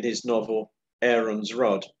in his novel Aaron's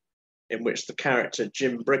Rod, in which the character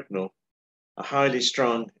Jim Bricknell, a highly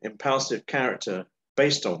strung, impulsive character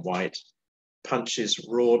based on White, punches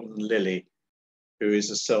Rawdon Lilly, who is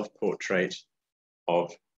a self-portrait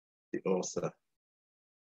of the author.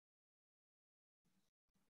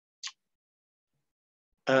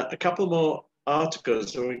 A couple more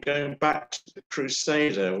articles. So we're going back to the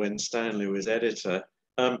Crusader when Stanley was editor.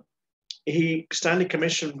 Stanley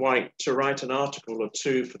commissioned White to write an article or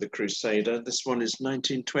 2 for the Crusader. This one is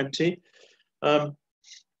 1920.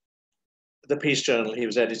 The Peace Journal he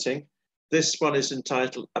was editing. This one is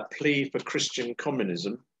entitled A Plea for Christian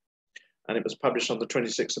Communism, and it was published on the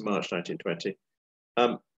 26th of March, 1920.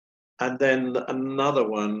 And then another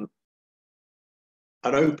one,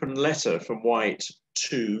 an open letter from White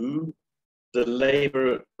to the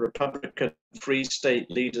Labour, Republican, Free State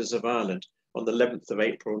leaders of Ireland on the 11th of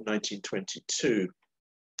April, 1922.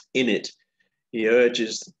 In it, he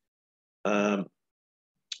urges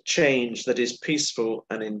change that is peaceful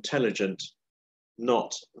and intelligent,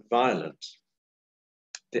 not violent.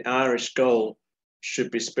 The Irish goal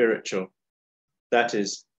should be spiritual. That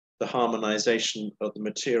is, the harmonization of the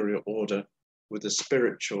material order with a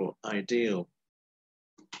spiritual ideal.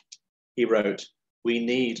 He wrote, "We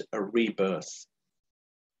need a rebirth."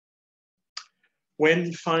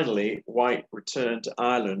 When finally White returned to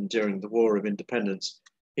Ireland during the War of Independence,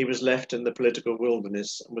 he was left in the political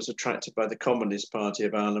wilderness and was attracted by the Communist Party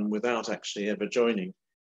of Ireland without actually ever joining.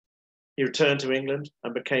 He returned to England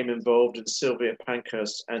and became involved in Sylvia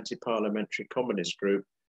Pankhurst's anti-parliamentary communist group,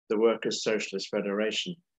 the Workers' Socialist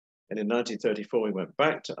Federation. And in 1934, he went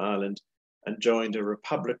back to Ireland and joined a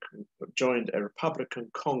Republican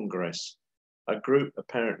Congress, a group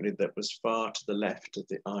apparently that was far to the left of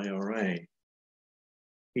the IRA.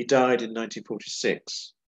 He died in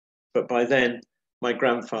 1946, but by then, my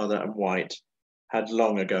grandfather and White had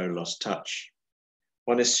long ago lost touch.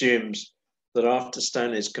 One assumes that after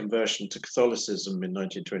Stanley's conversion to Catholicism in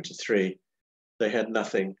 1923, they had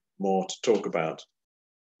nothing more to talk about,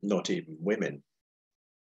 not even women.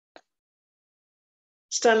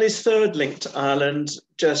 Stanley's third link to Ireland,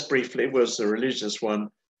 just briefly, was a religious one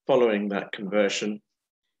following that conversion.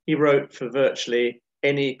 He wrote for virtually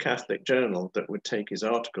any Catholic journal that would take his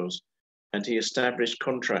articles, and he established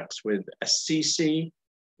contracts with Assisi,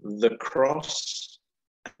 The Cross,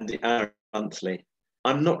 and the Irish Monthly.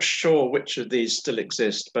 I'm not sure which of these still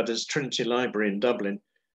exist, but as Trinity Library in Dublin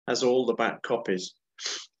has all the back copies,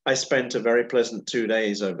 I spent a very pleasant 2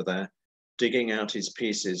 days over there, digging out his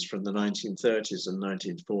pieces from the 1930s and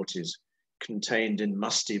 1940s, contained in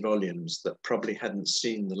musty volumes that probably hadn't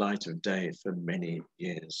seen the light of day for many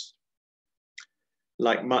years.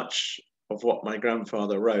 Like much of what my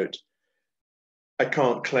grandfather wrote, I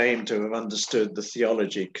can't claim to have understood the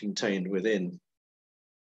theology contained within.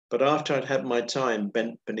 But after I'd had my time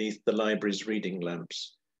bent beneath the library's reading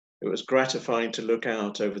lamps, it was gratifying to look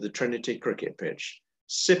out over the Trinity cricket pitch,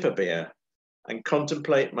 sip a beer, and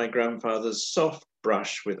contemplate my grandfather's soft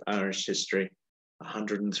brush with Irish history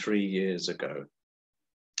 103 years ago.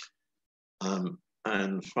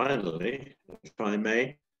 And finally, if I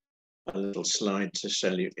may, a little slide to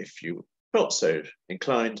show you, if you felt so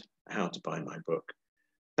inclined, how to buy my book.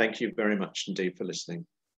 Thank you very much indeed for listening.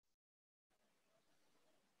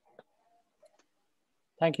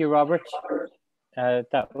 Thank you, Robert.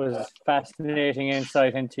 That was fascinating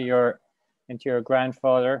insight into your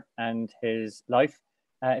grandfather and his life.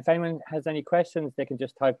 If anyone has any questions, they can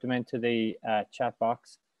just type them into the chat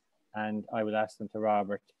box, and I will ask them to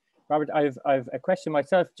Robert. Robert, I've a question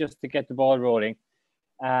myself just to get the ball rolling.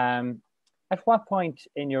 At what point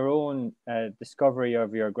in your own discovery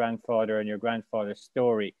of your grandfather and your grandfather's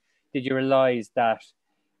story did you realize that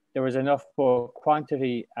there was enough both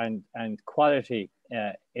quantity and quality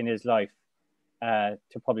in his life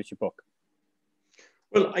to publish a book?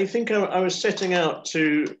 Well, I think I was setting out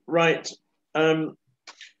to write a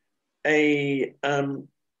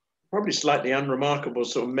probably slightly unremarkable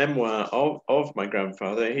sort of memoir of my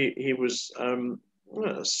grandfather. He was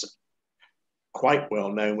quite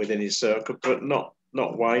well known within his circle, but not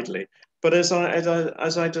widely. But as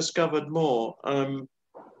I discovered more,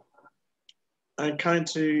 I kind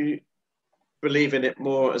of believe in it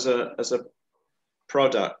more as a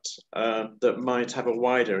product that might have a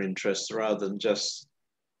wider interest rather than just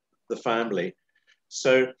the family.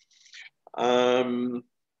 So the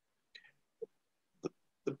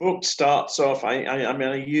book starts off, I mean,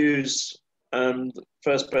 I use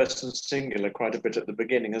first person singular quite a bit at the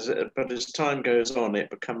beginning, but as time goes on, it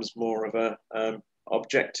becomes more of a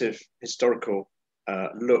objective historical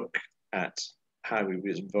look at how he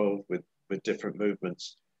was involved with different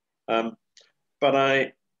movements. But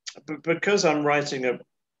because I'm writing a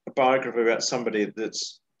biography about somebody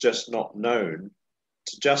that's just not known,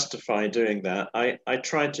 to justify doing that, I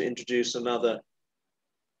tried to introduce another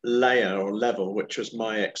layer or level, which was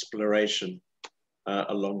my exploration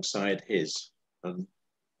alongside his. I'm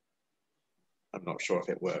not sure if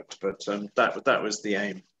it worked, but that was the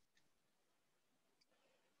aim.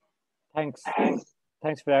 Thanks for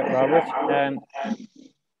that, Robert.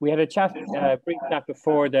 We had a brief chat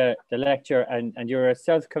before the lecture, and you're a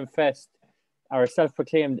self-confessed or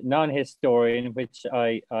self-proclaimed non-historian, which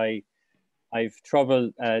I've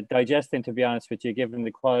trouble digesting, to be honest with you, given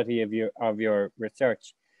the quality of your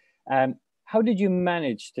research. How did you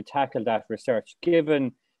manage to tackle that research,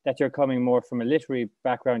 given that you're coming more from a literary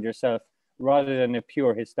background yourself, rather than a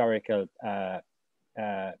pure historical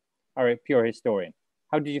or a pure historian?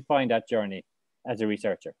 How did you find that journey as a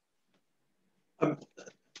researcher?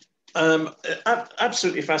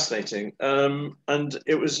 Absolutely fascinating, and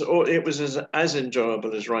it was as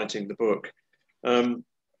enjoyable as writing the book.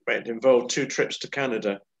 It involved 2 trips to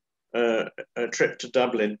Canada, a trip to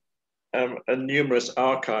Dublin, and numerous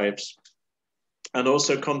archives, and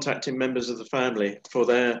also contacting members of the family for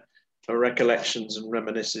their recollections and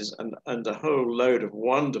reminiscences, and a whole load of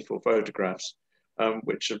wonderful photographs,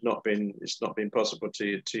 which it's not been possible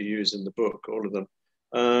to use in the book, all of them.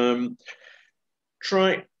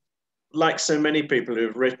 Like so many people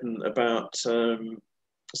who've written about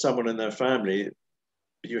someone in their family,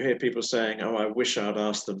 you hear people saying, "Oh, I wish I'd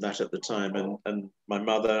asked them that at the time." And my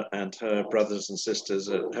mother and her brothers and sisters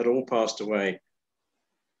had all passed away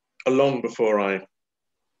long before I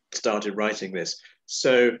started writing this.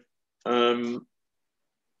 So I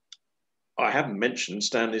haven't mentioned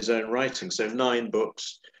Stanley's own writing. So 9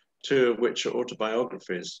 books, 2 of which are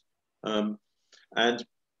autobiographies. And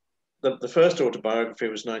the first autobiography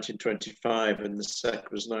was 1925 and the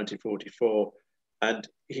second was 1944. And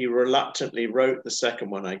he reluctantly wrote the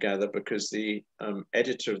second one, I gather, because the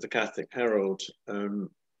editor of the Catholic Herald,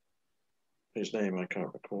 whose name I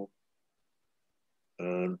can't recall,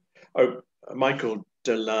 Michael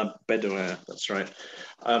de la Bedouin, that's right,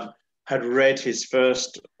 had read his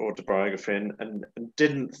first autobiography and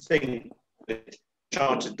didn't think it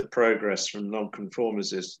charted the progress from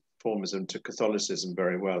nonconformism to Catholicism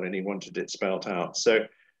very well, and he wanted it spelt out. So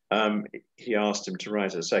he asked him to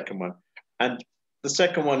write a second one. And the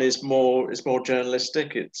second one is more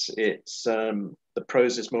journalistic. It's the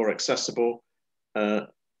prose is more accessible,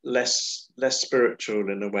 less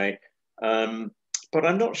spiritual in a way. But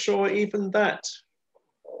I'm not sure even that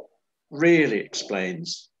really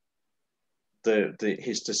explains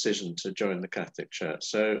his decision to join the Catholic Church.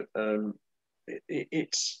 So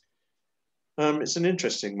it's an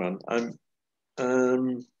interesting one.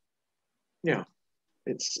 Yeah,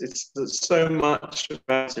 it's so much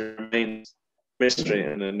about it remains mystery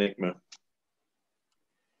and enigma.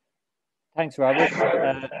 Thanks, Robert.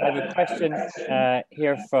 I have a question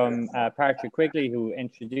here from Patrick Quigley, who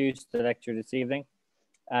introduced the lecture this evening.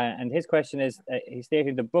 And his question is, he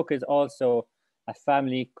stated the book is also a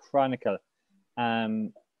family chronicle.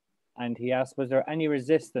 And he asked, was there any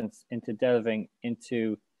resistance into delving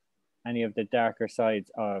into any of the darker sides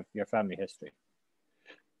of your family history?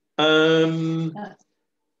 No,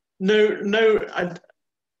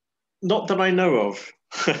 not that I know of.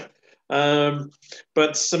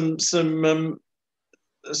 But some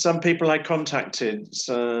people I contacted,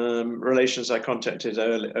 some relations I contacted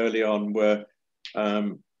early on were,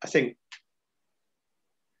 I think,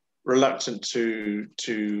 reluctant to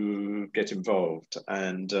get involved,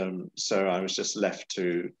 and so I was just left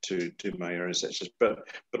to do my own research. But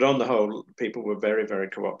on the whole, people were very, very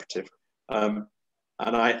cooperative. And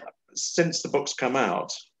since the book's come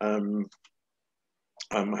out,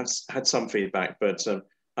 had some feedback, but I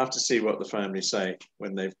have to see what the family say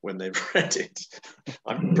when they've read it.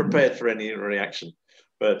 I'm prepared for any reaction.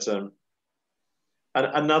 But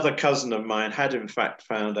another cousin of mine had in fact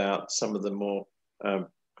found out some of the more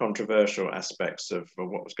controversial aspects of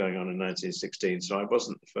what was going on in 1916, so I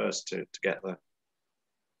wasn't the first to get there.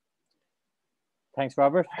 Thanks,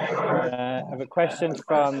 Robert. I have a question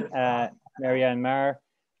from Marianne Marr.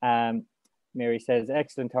 Mary says,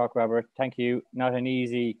 excellent talk, Robert. Thank you. Not an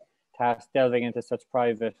easy task delving into such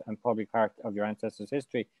private and public part of your ancestors'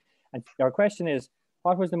 history. And our question is,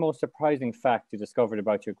 what was the most surprising fact you discovered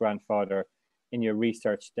about your grandfather in your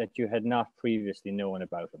research that you had not previously known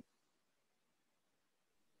about him?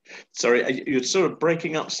 Sorry, you're sort of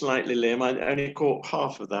breaking up slightly, Liam. I only caught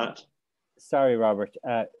half of that. Sorry, Robert.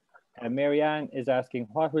 Marianne is asking,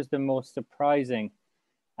 what was the most surprising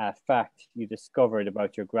fact you discovered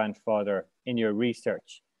about your grandfather in your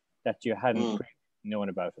research that you hadn't previously known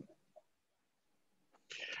about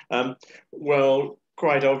him? Well,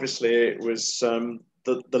 quite obviously, it was the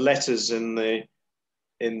letters in the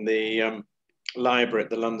library at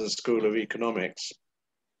the London School of Economics,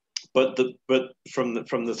 but from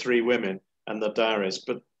the three women and the diaries.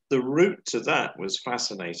 But the route to that was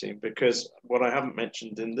fascinating, because what I haven't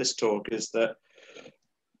mentioned in this talk is that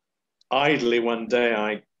idly one day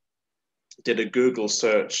I did a Google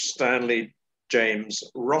search, Stanley James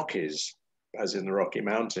Rockies, as in the Rocky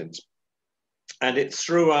Mountains, and it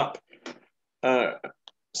threw up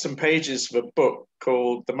some pages of a book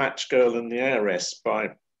called The Match Girl and the Heiress by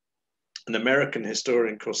an American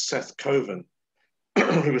historian called Seth Coven,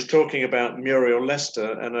 who was talking about Muriel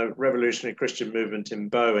Lester and a revolutionary Christian movement in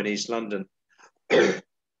Bow in East London. And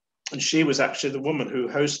she was actually the woman who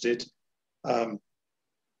hosted Gandhi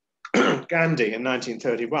in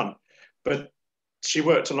 1931. But she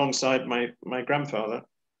worked alongside my grandfather,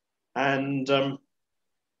 and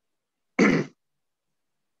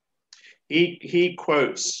he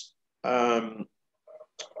quotes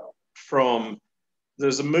from,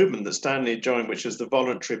 there's a movement that Stanley joined, which is the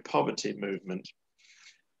voluntary poverty movement.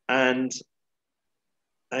 And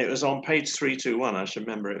it was on page 321, I should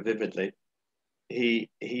remember it vividly. I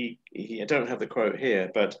don't have the quote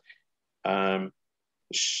here, but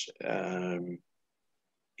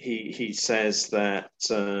he says that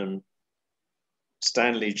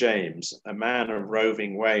Stanley James, a man of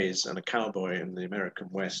roving ways and a cowboy in the American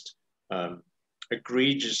West,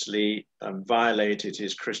 egregiously violated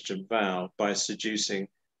his Christian vow by seducing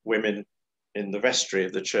women in the vestry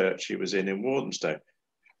of the church he was in Walthamstow.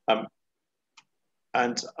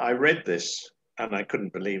 And I read this and I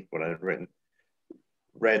couldn't believe what I'd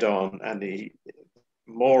read on, and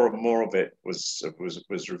more and more of it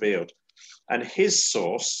was revealed. And his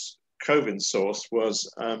source, Coven's source, was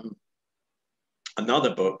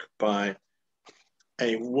another book by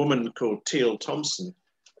a woman called Teal Thompson,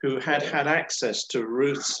 who had had access to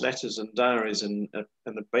Ruth's letters and diaries in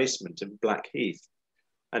the basement in Blackheath.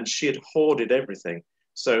 And she had hoarded everything.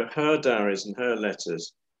 So her diaries and her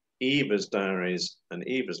letters, Eva's diaries and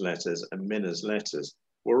Eva's letters, and Minna's letters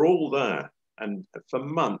were all there. And for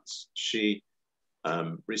months, she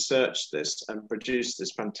researched this and produced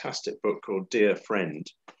this fantastic book called Dear Friend,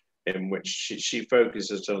 in which she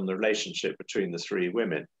focuses on the relationship between the three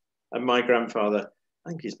women. And my grandfather, I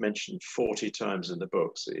think he's mentioned 40 times in the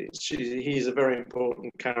books. He's a very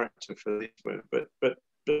important character for these women, but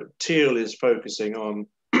Teal is focusing on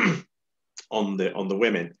on the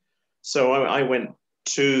women. So I went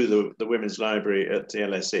to the women's library at the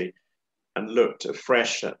LSE and looked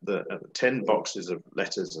afresh at the 10 boxes of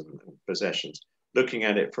letters and possessions, looking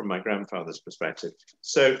at it from my grandfather's perspective.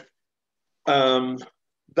 So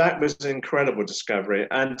that was an incredible discovery.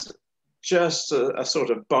 And just a sort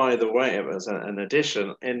of by the way, as an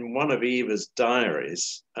addition, in one of Eva's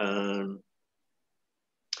diaries,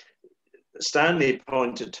 Stanley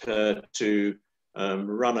pointed her to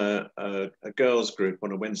run a girls' group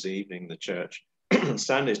on a Wednesday evening in the church.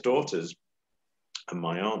 Stanley's daughters and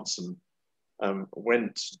my aunts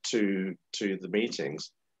went to the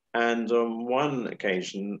meetings. And on one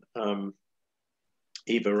occasion,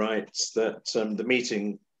 Eva writes that the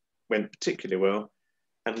meeting went particularly well,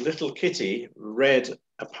 and little Kitty read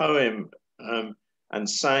a poem and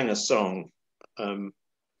sang a song. And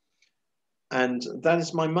that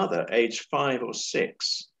is my mother, aged 5 or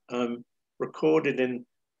 6, recorded in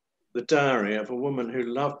the diary of a woman who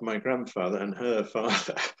loved my grandfather and her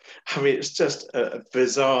father. I mean, it's just a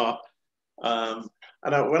bizarre. And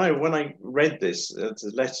when I read this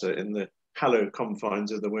letter in the hallowed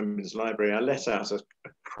confines of the women's library, I let out a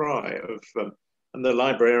cry of, and the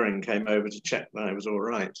librarian came over to check that I was all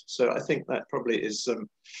right. So I think that probably is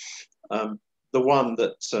the one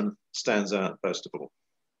that stands out most of all.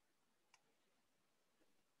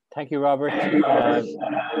 Thank you, Robert.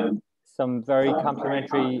 Some very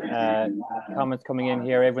complimentary comments coming in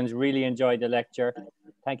here. Everyone's really enjoyed the lecture.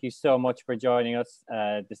 Thank you so much for joining us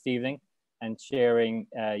this evening and sharing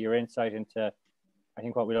your insight into, I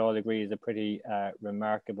think what we'll all agree is a pretty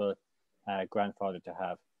remarkable grandfather to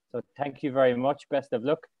have. So thank you very much. Best of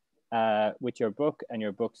luck with your book and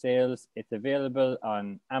your book sales. It's available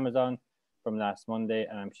on Amazon from last Monday,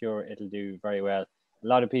 and I'm sure it'll do very well. A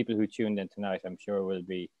lot of people who tuned in tonight, I'm sure, will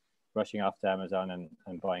be rushing off to Amazon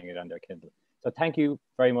and buying it on their Kindle. So thank you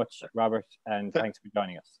very much, Robert, and thanks for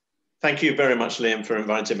joining us. Thank you very much, Liam, for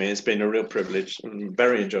inviting me. It's been a real privilege and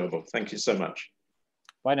very enjoyable. Thank you so much.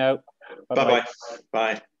 Bye now. Bye-bye.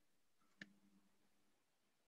 Bye.